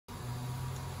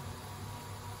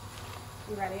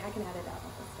You ready? I can edit out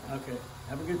all this stuff. Okay.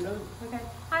 Have a good time. Okay.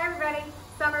 Hi, everybody.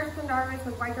 Summers Pendarvis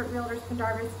with Weichert Realtors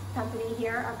Pendarvis Company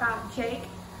here. I've got Jake,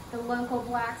 the local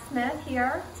blacksmith,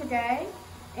 here today,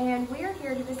 and we are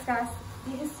here to discuss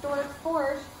the historic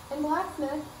forge and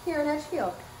blacksmith here in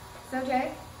Edgefield. So,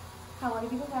 Jake, how long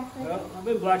have you been blacksmithing? Well, I've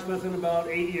been blacksmithing about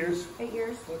 8 years. 8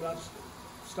 years. So I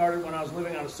started when I was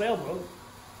living on a sailboat.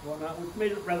 Well, which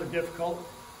made it rather difficult,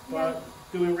 but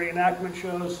doing reenactment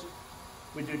shows,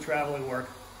 we do traveling work.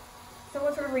 So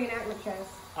what sort of reenactment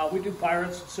shows? We do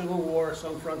pirates, Civil War,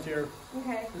 some frontier,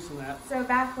 Okay. this and that. So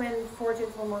back when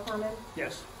forges were more common?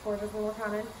 Yes. Forges were more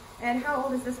common. And how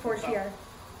old is this forge here?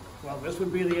 Well, this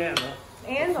would be the anvil.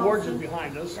 Anvil. The forge is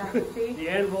behind us. Yeah, see? The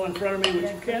anvil in front of me,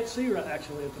 which you can't see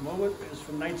actually at the moment, is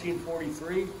from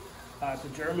 1943. It's a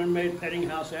German-made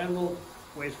Peddinghouse anvil,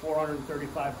 weighs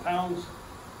 435 pounds.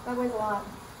 That weighs a lot.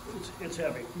 It's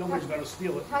heavy. Nobody's going to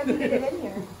steal it. How'd you get it in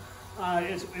here?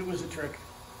 It was a trick.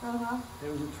 Uh-huh.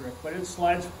 It was a trick, but it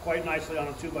slides quite nicely on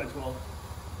a 2x12.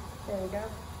 There you go.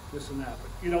 This and that, but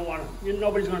you don't want to.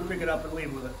 Nobody's going to pick it up and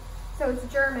leave with it. So it's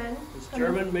German. It's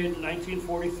German, made in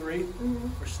 1943,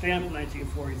 Mm-hmm. or stamped in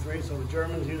 1943. So the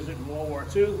Germans used it in World War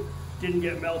II. Didn't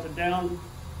get melted down,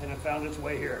 and it found its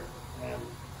way here. And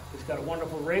it's got a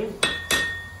wonderful ring.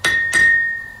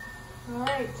 All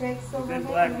right, Jake's still Big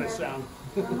blacksmith sound.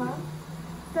 Uh-huh.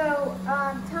 So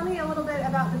tell me a little bit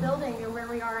about the building and where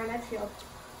we are in Edgefield.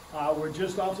 We're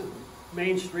just off the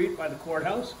Main Street by the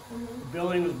courthouse. The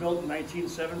building was built in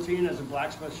 1917 as a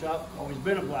blacksmith shop. Always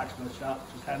been a blacksmith shop,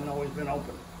 just hadn't always been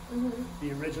open.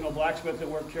 The original blacksmith that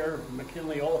worked here,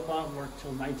 McKinley Oliphant, worked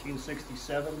till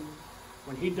 1967.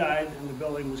 When he died and the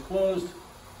building was closed,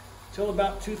 till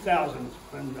about 2000,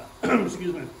 when,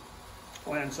 excuse me,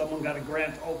 when someone got a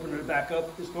grant to open it back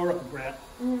up, historical grant.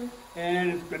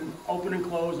 And it's been open and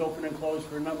closed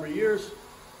for a number of years.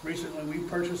 Recently we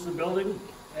purchased the building,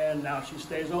 and now she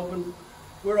stays open.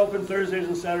 We're open Thursdays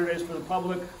and Saturdays for the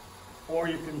public, or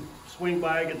you can swing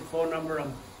by, get the phone number.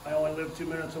 I only live 2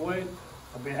 minutes away.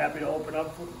 I'll be happy to open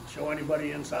up and show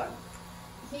anybody inside.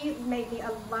 He made me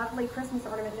a lovely Christmas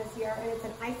ornament this year, and it's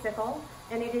an icicle,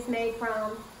 and it is made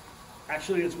from?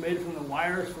 Actually, it's made from the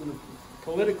wires from the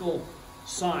political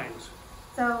signs.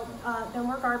 So no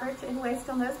more garbage and waste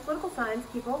on those political signs,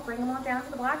 people. Bring them on down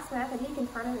to the blacksmith, and he can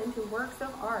turn them into works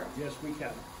of art. Yes, we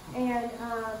can. And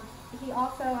he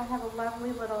also, I have a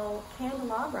lovely little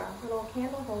candelabra, little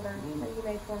candle holder that he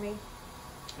made for me.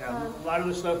 Yeah, a lot of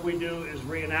the stuff we do is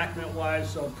reenactment-wise,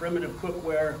 so primitive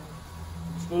cookware,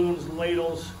 spoons,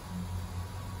 ladles,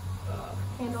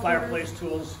 fireplace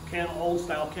tools,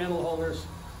 old-style candle holders,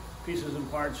 pieces and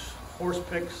parts, horse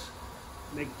picks,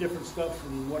 make different stuff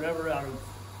from whatever out of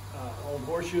old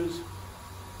horseshoes.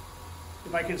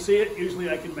 If I can see it, usually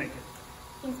I can make it.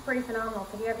 He's pretty phenomenal.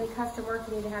 So if you have any custom work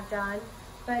you need to have done,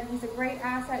 but he's a great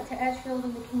asset to Edgefield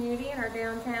and the community and our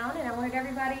downtown, and I wanted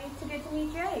everybody to get to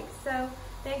meet Jake. So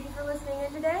thank you for listening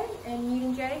in today and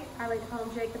meeting Jake. I like to call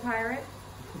him Jake the Pirate.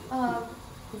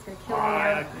 He's going to kill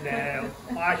me.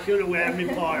 No, I should have worn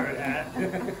my pirate hat.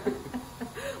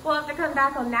 We'll have to come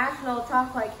back on National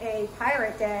Talk Like a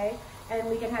Pirate Day, and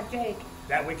we can have Jake.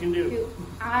 That we can do.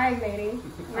 Aye, matey.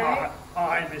 Right?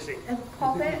 Aye, missy. And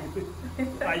Pulpit?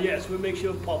 Yes, we'll make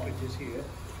sure Pulpit is here.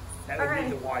 That would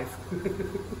be the wife.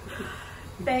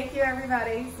 Thank you,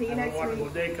 everybody. See you next week. Have a wonderful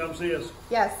day. Come see us.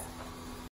 Yes.